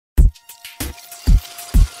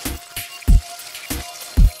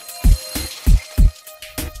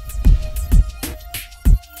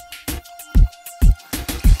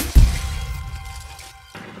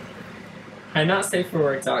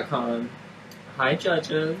HiNotSafeForWork.com. Hi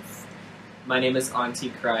judges. My name is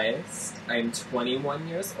Auntie Christ. I'm 21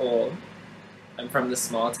 years old. I'm from the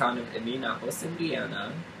small town of Indianapolis,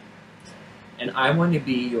 Indiana. And I want to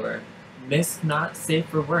be your Miss Not Safe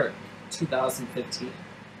for Work 2015.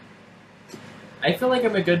 I feel like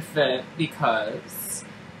I'm a good fit because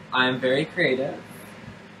I'm very creative.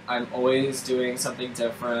 I'm always doing something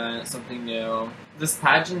different, something new. This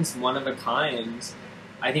pageant's one of a kind.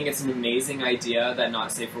 I think it's an amazing idea that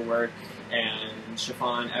Not Safe for Work and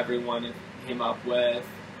Chiffon, everyone came up with.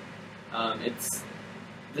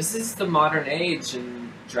 This is the modern age,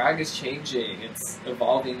 and drag is changing. It's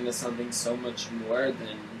evolving into something so much more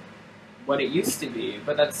than what it used to be,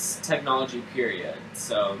 but that's technology, period.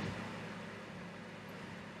 So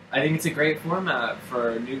I think it's a great format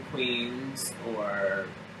for new queens or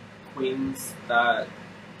queens that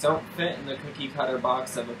don't fit in the cookie cutter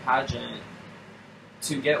box of a pageant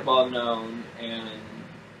to get well known and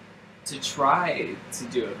to try to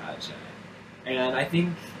do a pageant. And I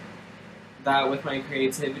think that with my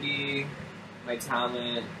creativity, my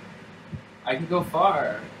talent, I could go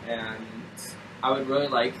far, and I would really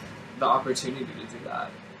like the opportunity to do that.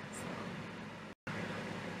 So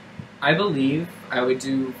I believe I would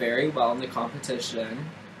do very well in the competition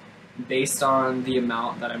based on the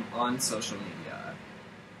amount that I'm on social media.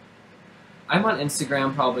 I'm on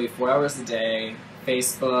Instagram probably 4 hours a day,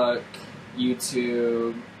 Facebook,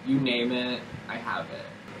 YouTube, you name it, I have it.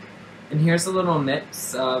 And here's a little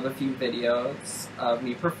mix of a few videos of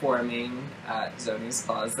me performing at Zoni's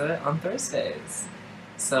Closet on Thursdays.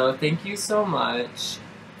 So thank you so much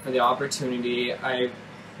for the opportunity. I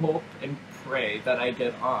hope and pray that I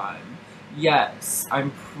get on. Yes,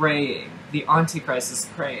 I'm praying. The Auntie Christ is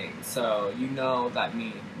praying, so you know that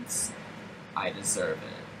means I deserve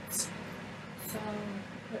it. So,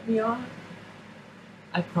 put me on.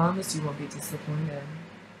 I promise you won't be disappointed.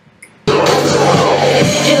 She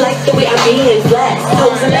likes the way I'm being blessed.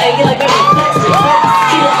 Hoes in the egg like I'm flex.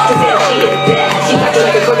 She likes to say she is bad. She likes to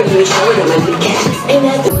like a crook and you show her like the cats. Ain't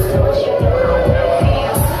that the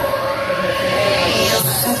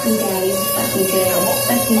fucking daddy, fucking good.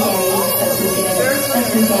 Fucking daddy, fucking good.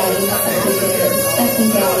 Fucking daddy, fucking good.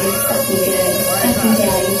 Fucking daddy, fucking good. Fucking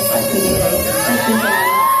daddy, fucking good.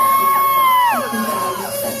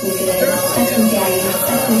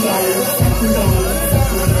 Fucking daddy, fucking good. Fucking daddy,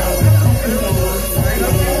 fucking daddy,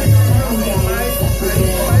 fucking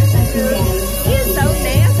daddy. He's so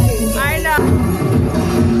nasty. I know.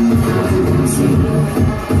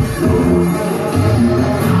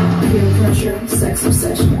 Peer pressure, sex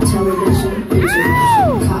obsession, television,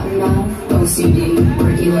 intervention, cotton mouth, OCD,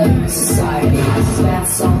 regulate society, bath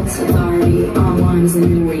salts, authority, online is the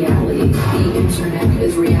new reality, the internet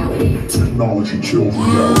is reality. Technology killed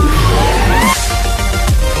reality.